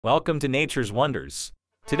Welcome to Nature's Wonders.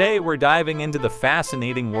 Today we're diving into the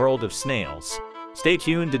fascinating world of snails. Stay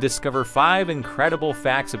tuned to discover 5 incredible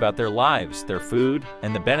facts about their lives, their food,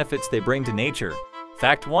 and the benefits they bring to nature.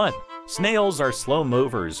 Fact 1. Snails are slow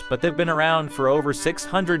movers, but they've been around for over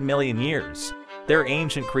 600 million years. They're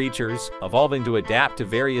ancient creatures, evolving to adapt to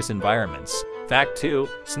various environments. Fact 2.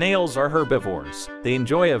 Snails are herbivores. They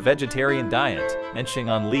enjoy a vegetarian diet, munching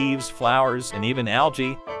on leaves, flowers, and even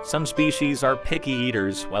algae. Some species are picky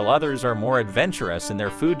eaters, while others are more adventurous in their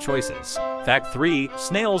food choices. Fact 3.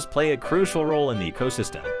 Snails play a crucial role in the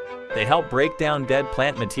ecosystem. They help break down dead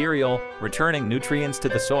plant material, returning nutrients to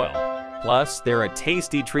the soil. Plus, they're a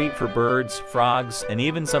tasty treat for birds, frogs, and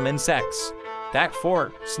even some insects. Fact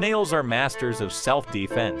 4. Snails are masters of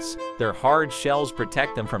self-defense. Their hard shells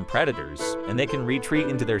protect them from predators, and they can retreat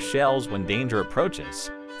into their shells when danger approaches.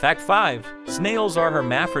 Fact 5. Snails are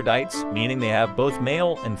hermaphrodites, meaning they have both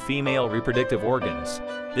male and female reproductive organs.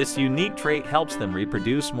 This unique trait helps them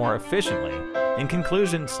reproduce more efficiently. In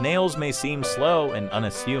conclusion, snails may seem slow and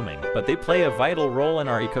unassuming, but they play a vital role in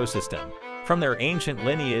our ecosystem. From their ancient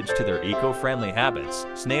lineage to their eco-friendly habits,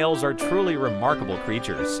 snails are truly remarkable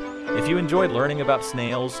creatures. If you enjoyed learning about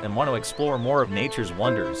snails and want to explore more of nature's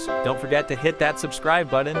wonders, don't forget to hit that subscribe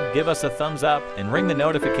button, give us a thumbs up, and ring the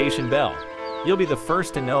notification bell. You'll be the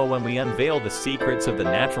first to know when we unveil the secrets of the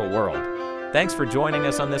natural world. Thanks for joining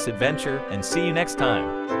us on this adventure, and see you next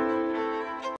time.